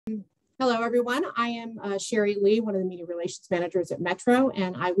Hello, everyone. I am Sherri Ly, one of the media relations managers at Metro,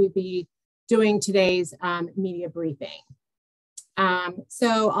 and I will be doing today's media briefing.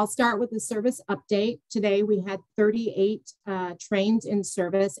 So I'll start with the service update. Today we had 38 trains in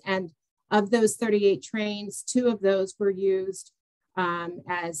service, and of those 38 trains, 2 of those were used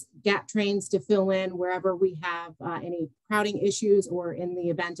as gap trains to fill in wherever we have any crowding issues or in the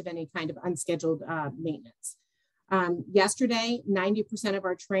event of any kind of unscheduled maintenance. Yesterday, 90% of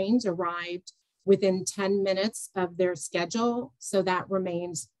our trains arrived within 10 minutes of their schedule. So that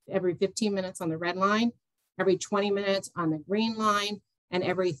remains every 15 minutes on the red line, every 20 minutes on the green line, and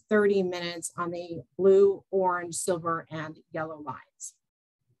every 30 minutes on the blue, orange, silver, and yellow lines.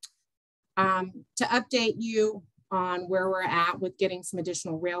 To update you on where we're at with getting some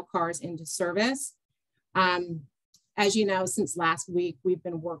additional rail cars into service. As you know, since last week, we've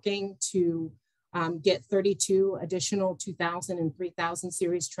been working to get 32 additional 2000 and 3000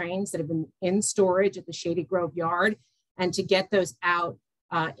 series trains that have been in storage at the Shady Grove yard, and to get those out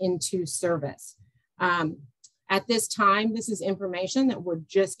into service. At this time, this is information that we're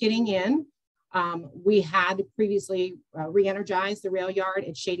just getting in. We had previously re-energized the rail yard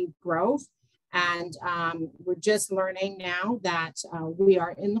at Shady Grove, and we're just learning now that we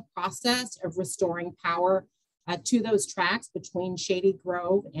are in the process of restoring power to those tracks between Shady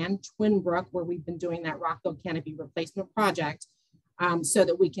Grove and Twin Brook, where we've been doing that Rockville canopy replacement project, so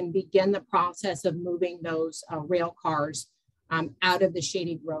that we can begin the process of moving those rail cars out of the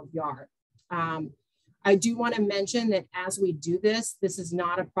Shady Grove yard. I do want to mention that as we do this, this is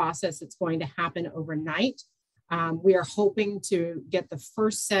not a process that's going to happen overnight. We are hoping to get the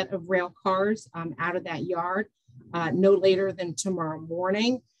first set of rail cars out of that yard no later than tomorrow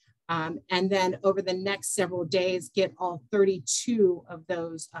morning. And then over the next several days, get all 32 of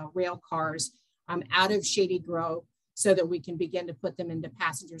those rail cars out of Shady Grove so that we can begin to put them into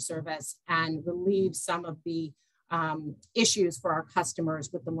passenger service and relieve some of the issues for our customers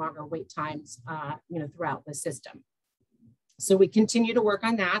with the longer wait times throughout the system. So we continue to work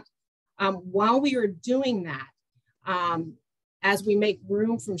on that. While we are doing that, as we make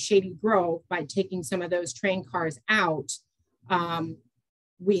room from Shady Grove by taking some of those train cars out,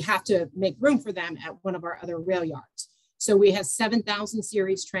 we have to make room for them at one of our other rail yards. So we have 7,000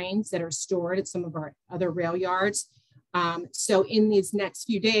 series trains that are stored at some of our other rail yards. So in these next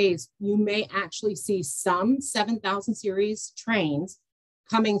few days, you may actually see some 7,000 series trains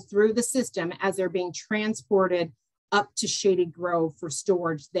coming through the system as they're being transported up to Shady Grove for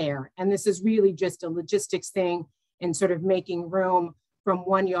storage there. And this is really just a logistics thing and sort of making room from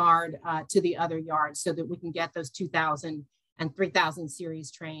one yard to the other yard so that we can get those 2,000 and 3,000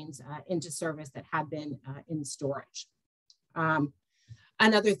 series trains into service that have been in storage.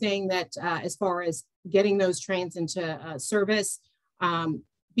 Another thing that as far as getting those trains into service,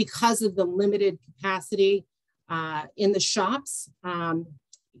 because of the limited capacity in the shops,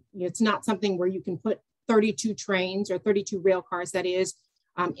 it's not something where you can put 32 trains or 32 rail cars, that is,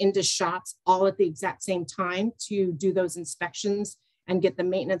 into shops all at the exact same time to do those inspections and get the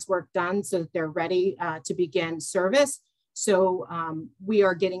maintenance work done so that they're ready to begin service. So we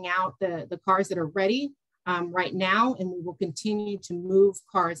are getting out the cars that are ready right now, and we will continue to move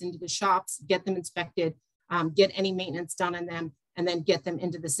cars into the shops, get them inspected, get any maintenance done on them, and then get them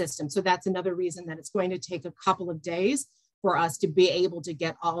into the system. So that's another reason that it's going to take a couple of days for us to be able to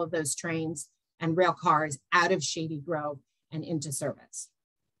get all of those trains and rail cars out of Shady Grove and into service.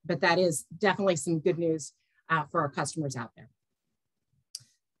 But that is definitely some good news for our customers out there.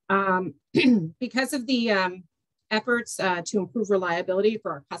 Because of the efforts to improve reliability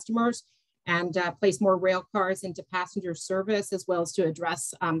for our customers and place more rail cars into passenger service, as well as to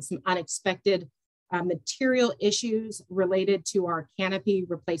address some unexpected material issues related to our canopy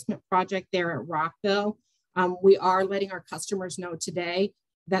replacement project there at Rockville. We are letting our customers know today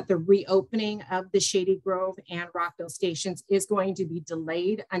that the reopening of the Shady Grove and Rockville stations is going to be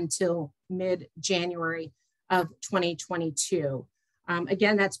delayed until mid-January of 2022.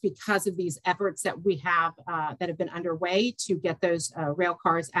 Again, that's because of these efforts that we have that have been underway to get those rail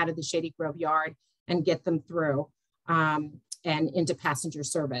cars out of the Shady Grove yard and get them through and into passenger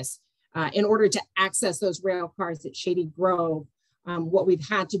service. In order to access those rail cars at Shady Grove, what we've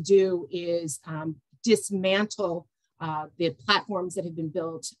had to do is dismantle the platforms that have been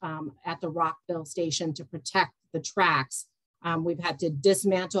built at the Rockville station to protect the tracks. We've had to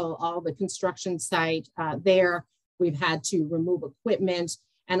dismantle all the construction site there. We've had to remove equipment,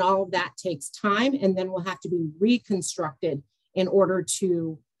 and all of that takes time, and then will have to be reconstructed in order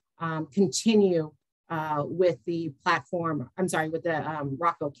to continue with the platform, with the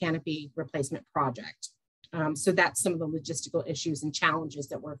Rockville canopy replacement project. So that's some of the logistical issues and challenges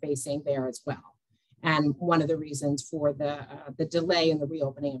that we're facing there as well. And one of the reasons for the delay in the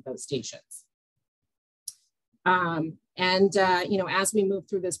reopening of those stations. As we move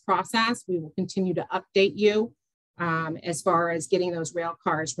through this process, we will continue to update you as far as getting those rail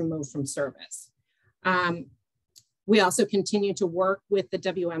cars removed from service. We also continue to work with the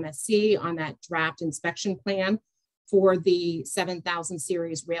WMSC on that draft inspection plan for the 7,000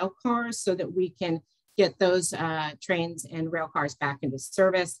 series rail cars so that we can get those trains and rail cars back into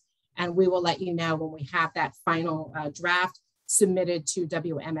service. And we will let you know when we have that final draft submitted to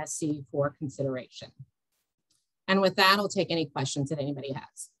WMSC for consideration. And with that, I'll take any questions that anybody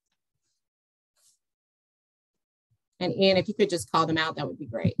has. And Ian, if you could just call them out, that would be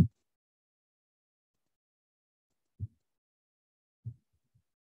great.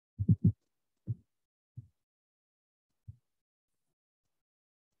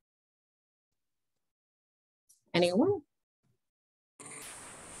 Anyone?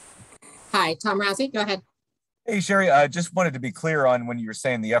 Hi, Tom Rousey, go ahead. Hey, Sherri, I just wanted to be clear on when you were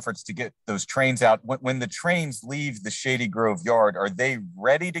saying the efforts to get those trains out. When the trains leave the Shady Grove yard, are they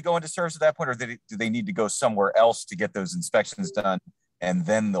ready to go into service at that point, or do they need to go somewhere else to get those inspections done and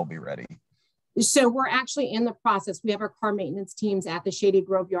then they'll be ready? So we're actually in the process. We have our car maintenance teams at the Shady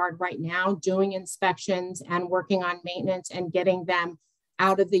Grove yard right now doing inspections and working on maintenance and getting them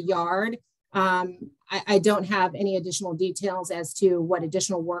out of the yard. I don't have any additional details as to what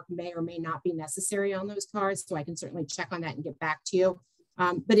additional work may or may not be necessary on those cars, so I can certainly check on that and get back to you.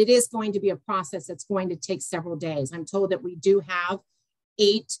 But it is going to be a process that's going to take several days. I'm told that we do have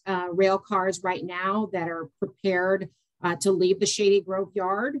 8 rail cars right now that are prepared to leave the Shady Grove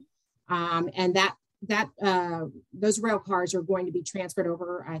yard. And those rail cars are going to be transferred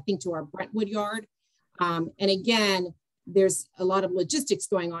over, I think, to our Brentwood yard. And again, there's a lot of logistics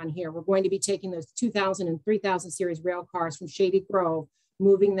going on here. We're going to be taking those 2,000 and 3,000 series rail cars from Shady Grove,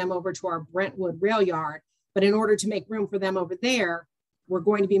 moving them over to our Brentwood rail yard. But in order to make room for them over there, we're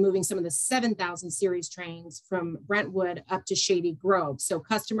going to be moving some of the 7,000 series trains from Brentwood up to Shady Grove. So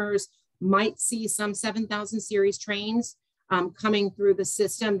customers might see some 7,000 series trains coming through the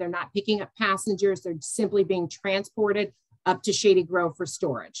system. They're not picking up passengers. They're simply being transported up to Shady Grove for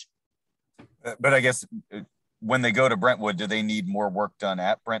storage. But I guess when they go to Brentwood, do they need more work done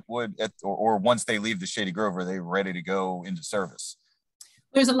at Brentwood or once they leave the Shady Grove, are they ready to go into service?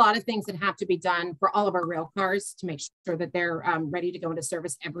 There's a lot of things that have to be done for all of our rail cars to make sure that they're ready to go into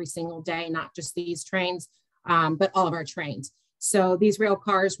service every single day, not just these trains, but all of our trains. So these rail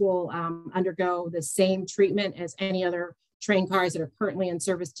cars will undergo the same treatment as any other train cars that are currently in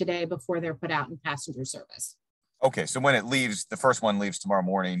service today before they're put out in passenger service. Okay, so when it leaves, the first one leaves tomorrow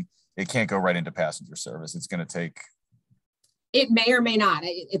morning, it can't go right into passenger service. It's going to take. It may or may not.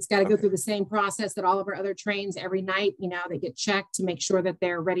 It's got to go through the same process that all of our other trains every night. You know, they get checked to make sure that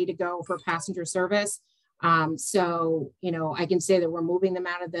they're ready to go for passenger service. So, you know, I can say that we're moving them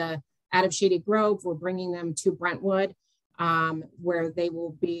out of Shady Grove. We're bringing them to Brentwood, where they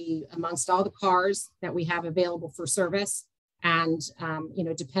will be amongst all the cars that we have available for service. And, you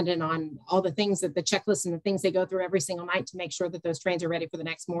know, dependent on all the things that the checklist and the things they go through every single night to make sure that those trains are ready for the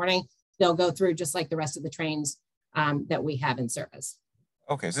next morning, they'll go through just like the rest of the trains that we have in service.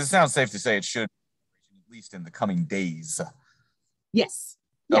 Okay, so it sounds safe to say it should, at least in the coming days. Yes.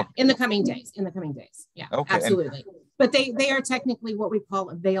 Yeah, okay. in the coming days. Yeah, okay. Absolutely. But they are technically what we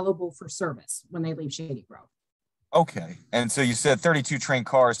call available for service when they leave Shady Grove. Okay. And so you said 32 train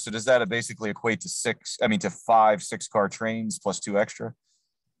cars. So does that basically equate to 5 6-car trains plus 2 extra?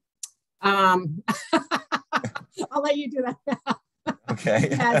 I'll let you do that now. Okay.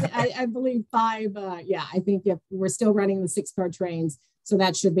 I believe 5. Yeah, I think if we're still running the 6-car trains, so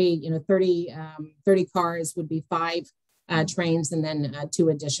that should be, you know, 30 cars would be 5 trains and then 2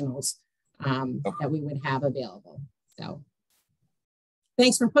 additionals that we would have available. So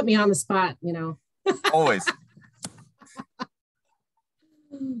thanks for putting me on the spot, you know. Always.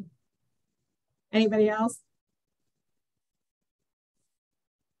 Anybody else?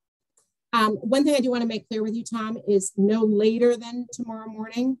 One thing I do want to make clear with you, Tom, is no later than tomorrow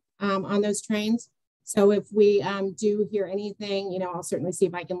morning on those trains. So if we do hear anything, you know, I'll certainly see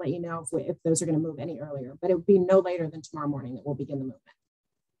if I can let you know if those are going to move any earlier, but it would be no later than tomorrow morning that we'll begin the movement.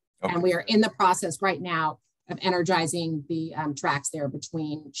 Okay. And we are in the process right now of energizing the tracks there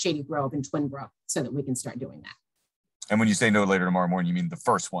between Shady Grove and Twin Brook so that we can start doing that. And when you say no later tomorrow morning, you mean the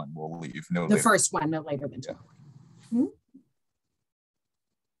first one will leave? No the later. First one, no later than tomorrow morning.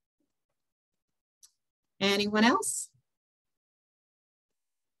 Anyone else?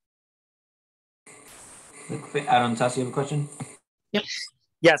 Adam Tassi, you have a question? Yep.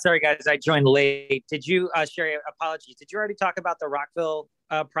 Yeah, sorry guys, I joined late. Did you, Sherri, apologies. Did you already talk about the Rockville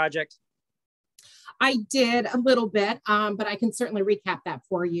project? I did a little bit, but I can certainly recap that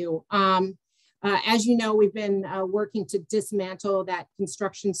for you. As you know, we've been working to dismantle that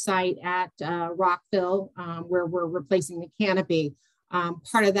construction site at Rockville, where we're replacing the canopy.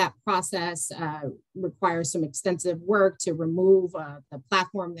 Part of that process requires some extensive work to remove the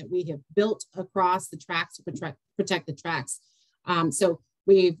platform that we have built across the tracks to protect the tracks. So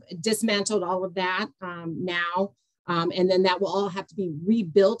we've dismantled all of that now, and then that will all have to be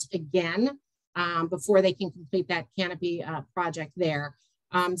rebuilt again before they can complete that canopy project there.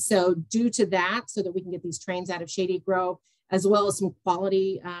 So due to that, so that we can get these trains out of Shady Grove, as well as some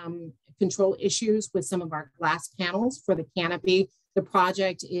quality control issues with some of our glass panels for the canopy, the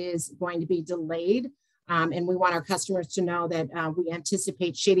project is going to be delayed. And we want our customers to know that we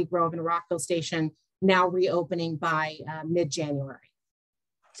anticipate Shady Grove and Rockville Station now reopening by mid-January.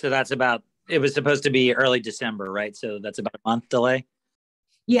 So that's about, it was supposed to be early December, right? So that's about a month delay?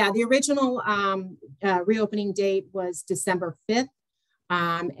 Yeah, the original reopening date was December 5th,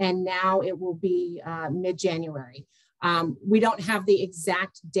 and now it will be mid-January. We don't have the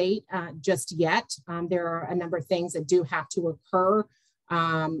exact date just yet. There are a number of things that do have to occur,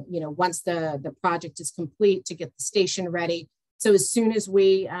 once the project is complete to get the station ready. So as soon as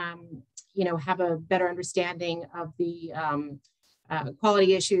we, have a better understanding of the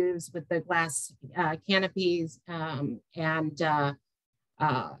quality issues with the glass canopies and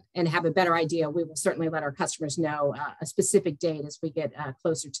have a better idea, we will certainly let our customers know a specific date as we get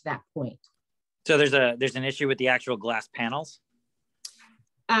closer to that point. So there's an issue with the actual glass panels?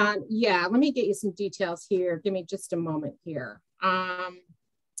 Yeah, let me get you some details here. Give me just a moment here.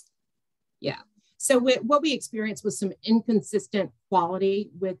 Yeah, so what we experienced was some inconsistent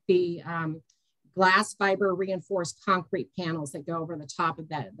quality with the glass fiber reinforced concrete panels that go over the top of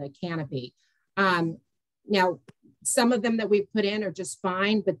the canopy. Now, some of them that we've put in are just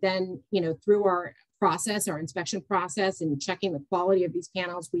fine, but then, through our inspection process and checking the quality of these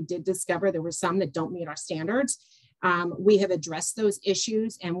panels, we did discover there were some that don't meet our standards. We have addressed those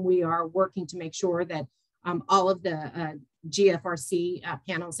issues, and we are working to make sure that all of the GFRC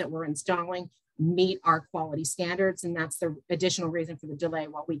panels that we're installing meet our quality standards. And that's the additional reason for the delay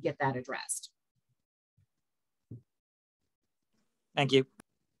while we get that addressed. Thank you.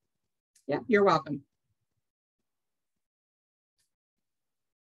 Yeah, you're welcome.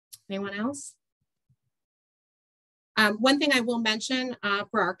 Anyone else? One thing I will mention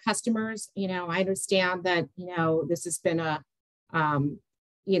for our customers, I understand that, this has been a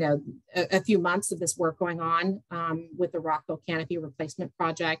few months of this work going on with the Rockville Canopy Replacement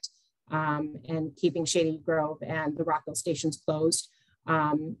Project and keeping Shady Grove and the Rockville stations closed.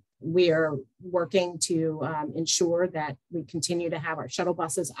 We are working to ensure that we continue to have our shuttle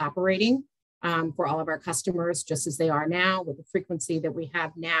buses operating for all of our customers, just as they are now with the frequency that we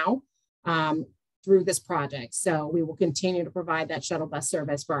have now through this project. So we will continue to provide that shuttle bus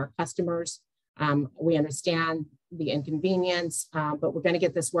service for our customers. We understand the inconvenience, but we're going to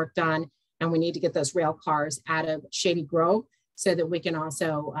get this work done, and we need to get those rail cars out of Shady Grove so that we can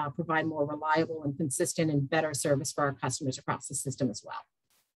also provide more reliable and consistent and better service for our customers across the system as well.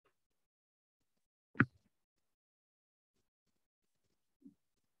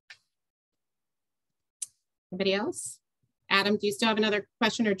 Anybody else? Adam, do you still have another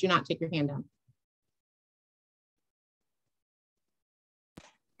question, or do you not take your hand down?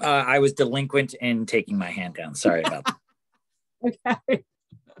 I was delinquent in taking my hand down. Sorry about that. Okay.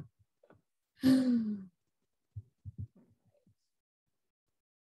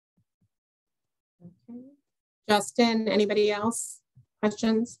 Okay. Justin, anybody else?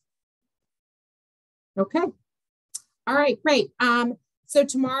 Questions? Okay. All right, great. So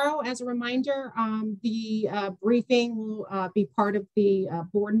tomorrow, as a reminder, the briefing will be part of the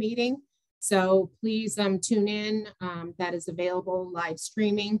board meeting. So please tune in. That is available live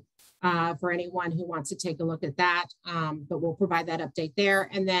streaming for anyone who wants to take a look at that. But we'll provide that update there.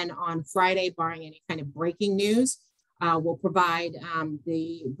 And then on Friday, barring any kind of breaking news, we'll provide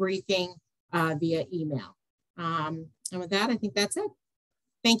the briefing via email. And with that, I think that's it.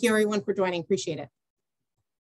 Thank you, everyone, for joining. Appreciate it.